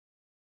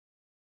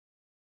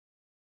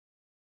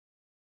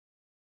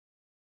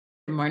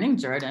Good morning,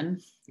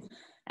 Jordyn,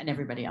 and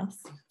everybody else.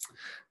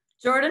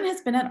 Jordyn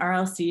has been at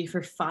RLC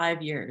for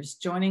 5 years,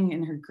 joining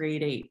in her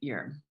grade 8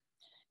 year.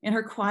 In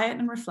her quiet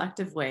and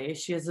reflective way,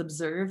 she has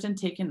observed and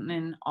taken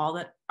in all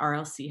that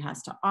RLC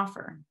has to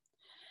offer.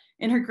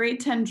 In her grade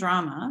 10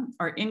 drama,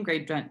 or in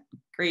grade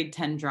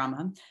 10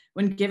 drama,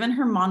 when given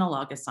her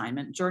monologue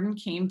assignment, Jordyn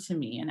came to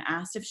me and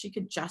asked if she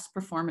could just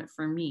perform it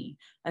for me,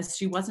 as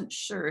she wasn't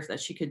sure if that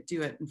she could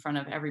do it in front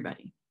of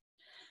everybody.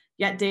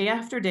 Yet day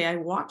after day, I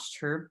watched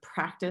her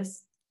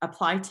practice,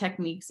 apply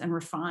techniques, and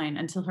refine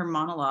until her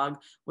monologue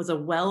was a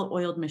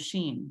well-oiled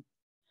machine.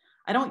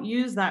 I don't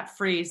use that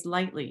phrase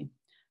lightly.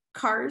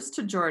 Cars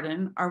to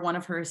Jordyn are one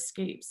of her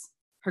escapes,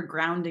 her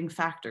grounding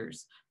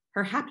factors,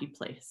 her happy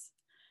place.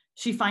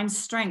 She finds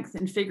strength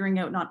in figuring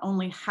out not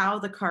only how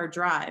the car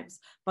drives,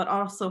 but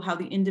also how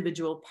the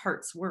individual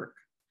parts work.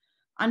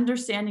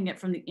 Understanding it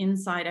from the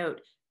inside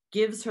out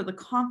gives her the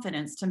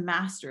confidence to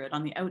master it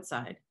on the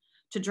outside,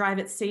 to drive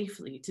it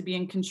safely, to be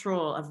in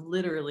control of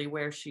literally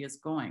where she is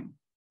going.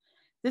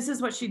 This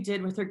is what she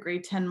did with her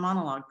grade 10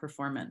 monologue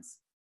performance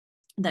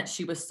that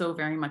she was so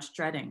very much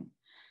dreading.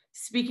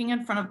 Speaking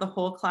in front of the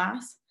whole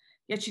class,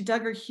 yet she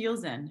dug her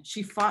heels in.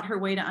 She fought her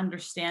way to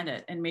understand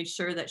it and made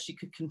sure that she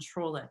could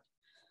control it.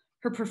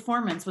 Her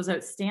performance was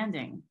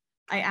outstanding.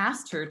 I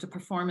asked her to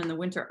perform in the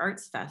Winter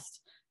Arts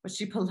Fest, but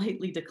she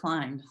politely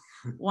declined,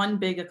 one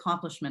big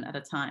accomplishment at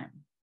a time.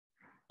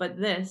 But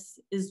this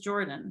is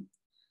Jordyn.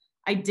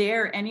 I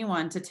dare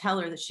anyone to tell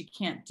her that she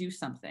can't do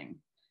something.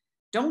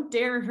 Don't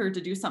dare her to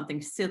do something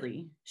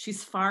silly.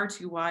 She's far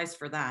too wise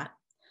for that,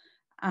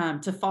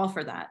 to fall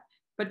for that.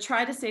 But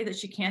try to say that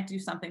she can't do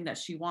something that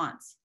she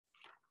wants,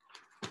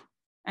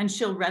 and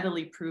she'll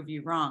readily prove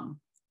you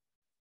wrong.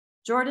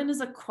 Jordyn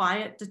is a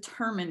quiet,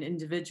 determined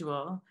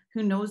individual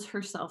who knows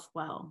herself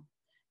well.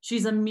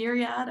 She's a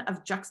myriad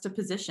of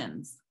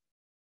juxtapositions: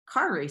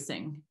 car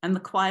racing and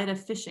the quiet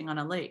of fishing on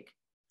a lake,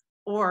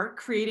 or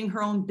creating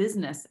her own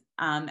business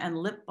and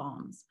lip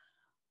balms,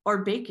 or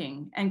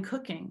baking and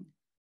cooking,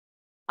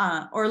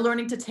 or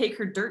learning to take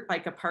her dirt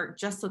bike apart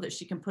just so that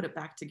she can put it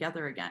back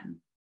together again.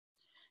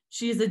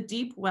 She is a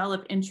deep well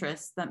of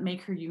interests that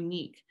make her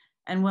unique,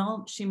 and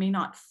while she may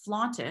not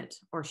flaunt it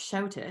or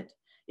shout it,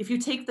 if you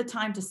take the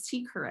time to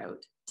seek her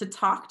out, to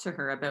talk to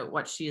her about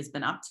what she has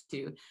been up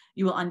to,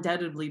 you will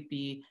undoubtedly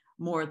be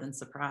more than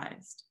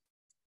surprised.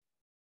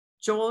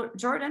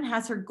 Jordyn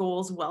has her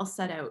goals well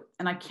set out,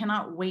 and I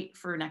cannot wait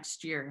for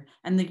next year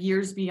and the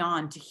years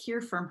beyond to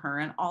hear from her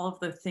and all of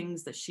the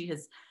things that she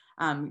has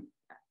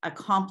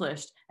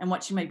accomplished and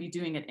what she might be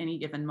doing at any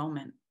given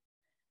moment.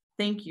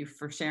 Thank you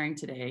for sharing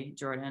today,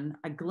 Jordyn,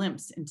 a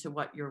glimpse into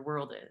what your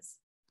world is.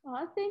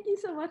 Oh, thank you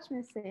so much,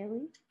 Miss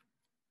Saley.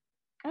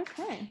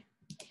 Okay.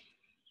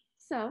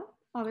 So,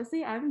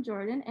 obviously, I'm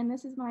Jordyn, and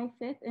this is my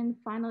 5th and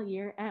final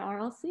year at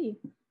RLC.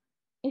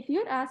 If you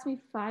had asked me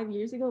 5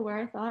 years ago where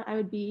I thought I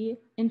would be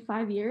in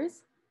 5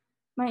 years,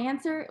 my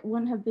answer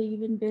wouldn't have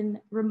even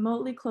been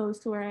remotely close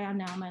to where I am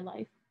now in my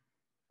life.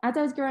 As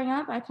I was growing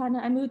up,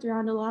 I moved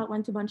around a lot,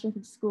 went to a bunch of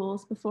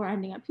schools before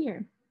ending up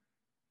here.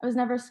 I was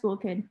never a school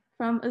kid.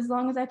 From as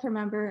long as I can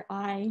remember,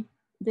 I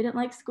didn't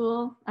like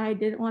school, I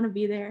didn't want to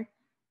be there,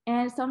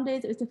 and some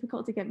days it was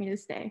difficult to get me to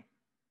stay.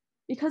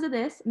 Because of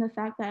this and the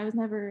fact that I was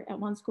never at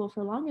one school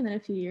for longer than a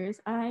few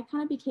years, I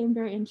kind of became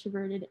very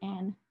introverted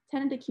and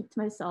tended to keep to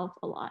myself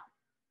a lot.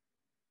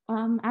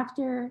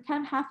 After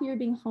kind of half a year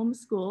being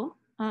homeschooled,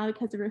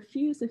 because I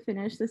refused to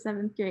finish the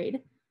 7th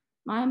grade,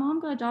 my mom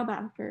got a job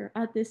offer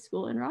at this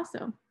school in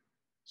Rosso.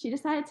 She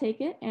decided to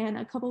take it, and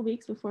a couple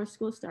weeks before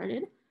school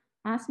started,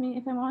 asked me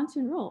if I wanted to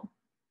enroll.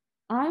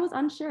 I was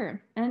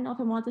unsure. I didn't know if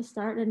I wanted to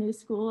start a new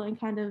school and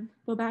kind of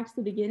go back to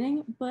the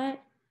beginning,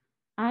 but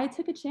I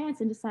took a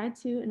chance and decided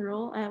to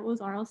enroll at what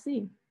was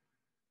RLC.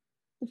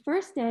 The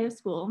first day of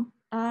school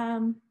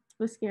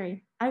was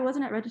scary. I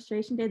wasn't at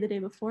registration day the day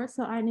before,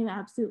 so I knew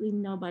absolutely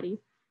nobody.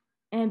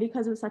 And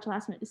because it was such a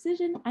last minute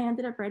decision, I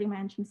ended up writing my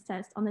entrance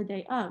test on the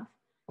day of,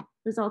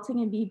 resulting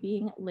in me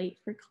being late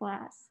for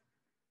class.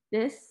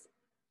 This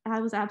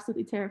was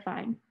absolutely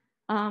terrifying.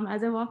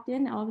 As I walked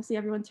in, obviously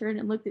everyone turned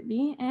and looked at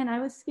me, and I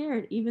was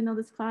scared, even though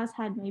this class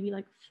had maybe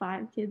like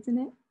 5 kids in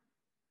it.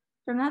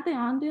 From that day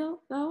on,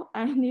 though,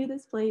 I knew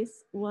this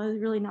place was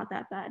really not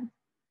that bad.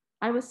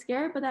 I was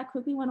scared, but that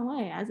quickly went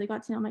away as I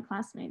got to know my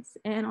classmates.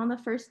 And on the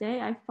first day,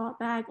 I fought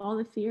back all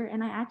the fear,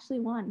 and I actually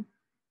won.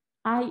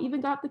 I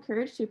even got the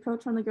courage to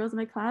approach one of the girls in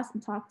my class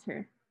and talk to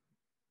her.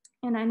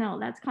 And I know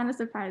that's kind of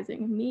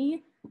surprising.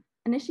 Me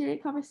initiating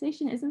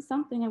conversation isn't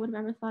something I would have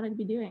ever thought I'd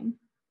be doing.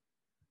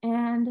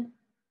 And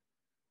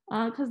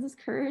because this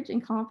courage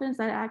and confidence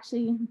that I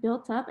actually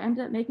built up, I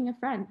ended up making a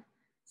friend.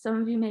 Some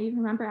of you may even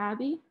remember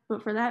Abby,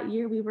 but for that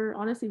year, we were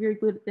honestly very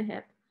glued at the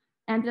hip.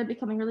 I ended up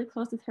becoming really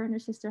close with her and her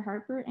sister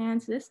Harper,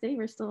 and to this day,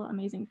 we're still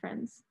amazing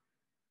friends.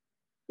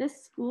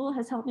 This school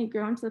has helped me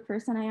grow into the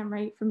person I am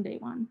right from day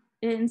one.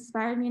 It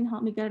inspired me and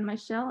helped me get in my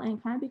shell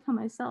and kind of become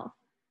myself.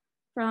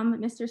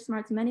 From Mr.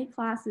 Smart's many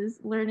classes,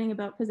 learning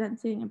about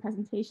presenting and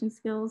presentation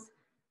skills,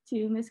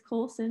 to Miss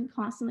Colson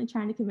constantly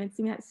trying to convince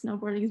me that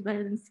snowboarding is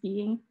better than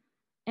skiing,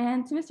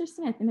 And to Mr.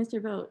 Smith and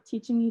Mr. Vogt,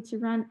 teaching me to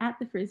run at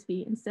the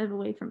Frisbee instead of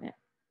away from it,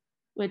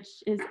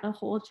 which is a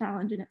whole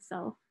challenge in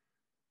itself.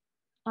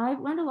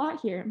 I've learned a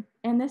lot here,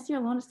 and this year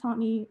alone has taught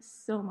me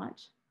so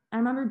much. I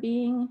remember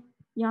being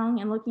young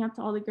and looking up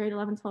to all the grade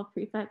 11, 12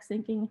 prefects,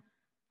 thinking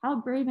how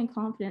brave and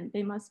confident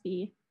they must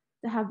be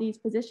to have these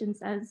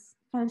positions as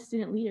kind of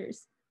student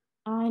leaders.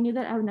 I knew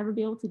that I would never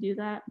be able to do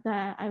that,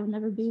 that I would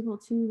never be able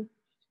to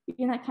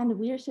be in that kind of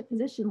leadership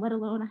position, let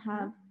alone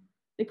have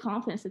the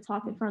confidence to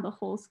talk in front of the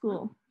whole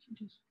school.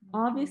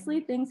 Obviously,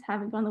 things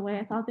haven't gone the way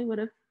I thought they would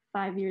have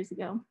 5 years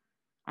ago.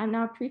 I'm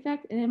now a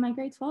prefect and in my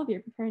grade 12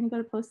 year, preparing to go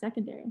to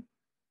post-secondary.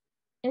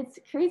 It's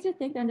crazy to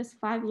think that in just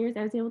 5 years,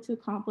 I was able to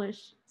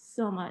accomplish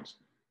so much.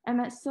 I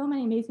met so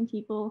many amazing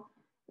people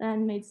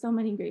and made so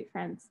many great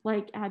friends,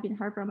 like Abby and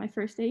Harper on my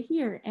first day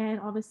here, and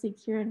obviously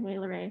Kira and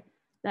Wayleray,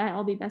 that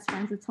I'll be best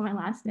friends with till my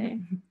last day.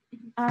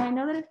 I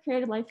know that I've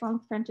created lifelong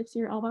friendships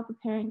here, all about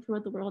preparing for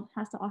what the world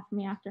has to offer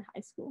me after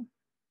high school.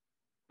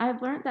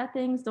 I've learned that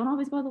things don't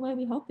always go the way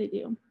we hope they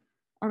do,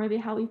 or maybe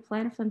how we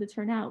plan for them to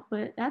turn out,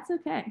 but that's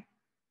okay.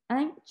 I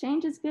think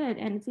change is good,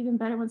 and it's even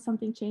better when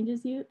something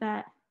changes you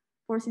that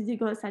forces you to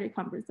go outside your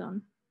comfort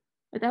zone.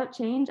 Without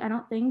change, I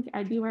don't think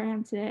I'd be where I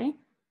am today,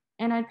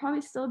 and I'd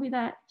probably still be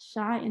that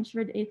shy,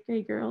 introverted 8th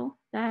grade girl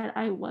that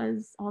I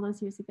was all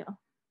those years ago.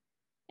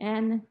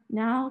 And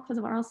now, because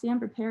of RLC, I'm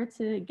prepared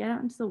to get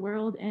out into the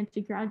world and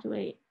to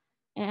graduate.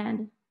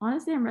 And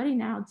honestly, I'm ready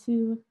now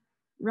to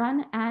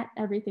run at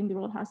everything the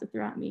world has to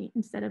throw at me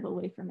instead of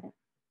away from it.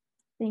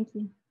 Thank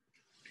you.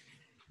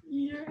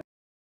 Yeah.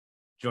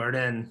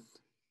 Jordyn,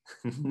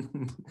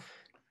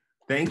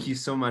 thank you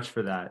so much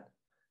for that.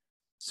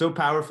 So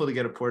powerful to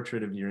get a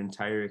portrait of your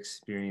entire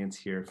experience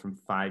here from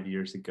 5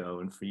 years ago,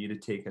 and for you to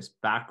take us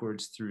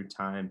backwards through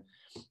time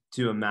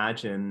to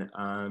imagine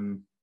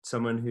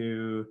someone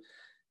who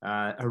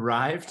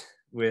arrived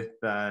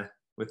with a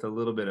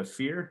little bit of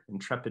fear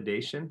and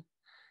trepidation,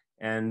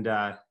 and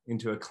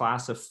into a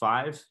class of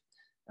 5,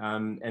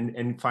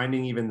 and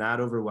finding even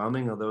that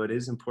overwhelming, although it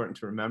is important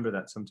to remember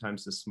that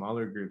sometimes the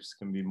smaller groups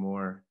can be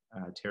more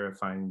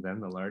terrifying than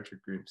the larger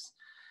groups.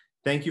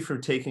 Thank you for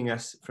taking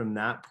us from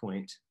that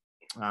point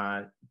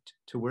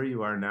to where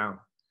you are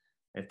now.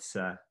 It's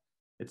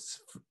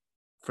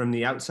from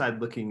the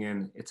outside looking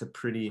in, it's a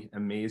pretty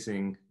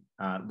amazing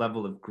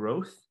level of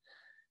growth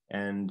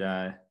and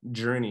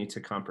journey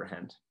to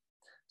comprehend.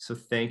 So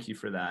thank you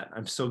for that.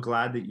 I'm so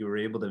glad that you were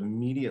able to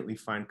immediately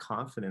find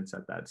confidence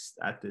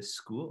at this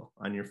school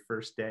on your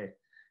first day.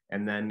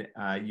 And then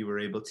you were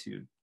able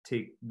to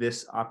take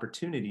this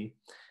opportunity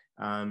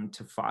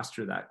to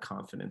foster that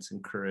confidence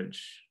and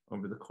courage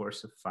over the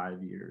course of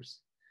 5 years.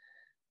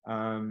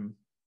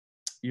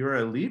 You're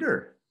a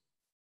leader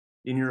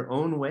in your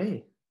own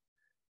way.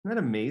 Isn't that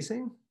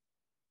amazing?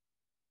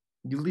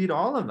 You lead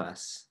all of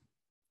us.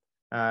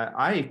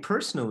 I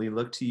personally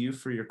look to you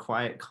for your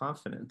quiet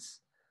confidence,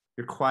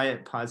 your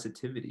quiet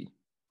positivity.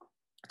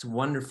 It's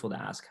wonderful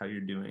to ask how you're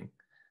doing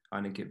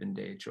on a given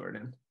day,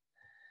 Jordyn.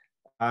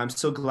 I'm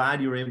so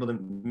glad you were able to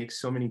make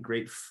so many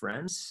great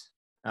friends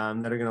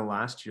that are going to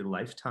last your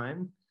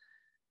lifetime.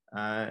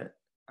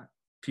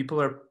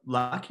 People are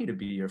lucky to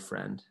be your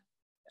friend.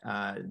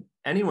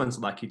 Anyone's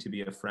lucky to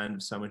be a friend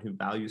of someone who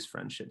values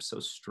friendship so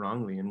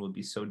strongly and will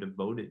be so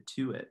devoted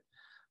to it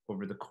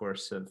over the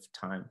course of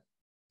time.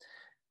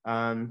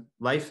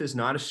 Life is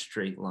not a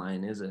straight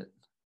line, is it?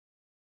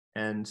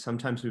 And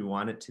sometimes we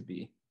want it to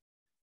be.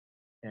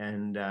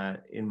 And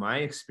in my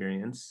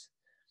experience,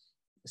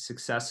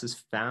 success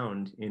is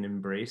found in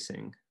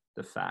embracing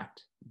the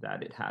fact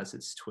that it has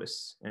its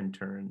twists and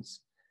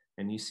turns.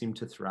 And you seem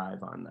to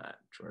thrive on that,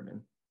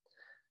 Jordyn.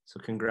 So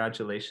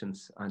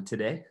congratulations on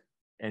today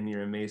and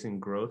your amazing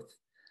growth.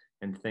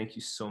 And thank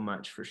you so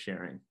much for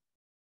sharing.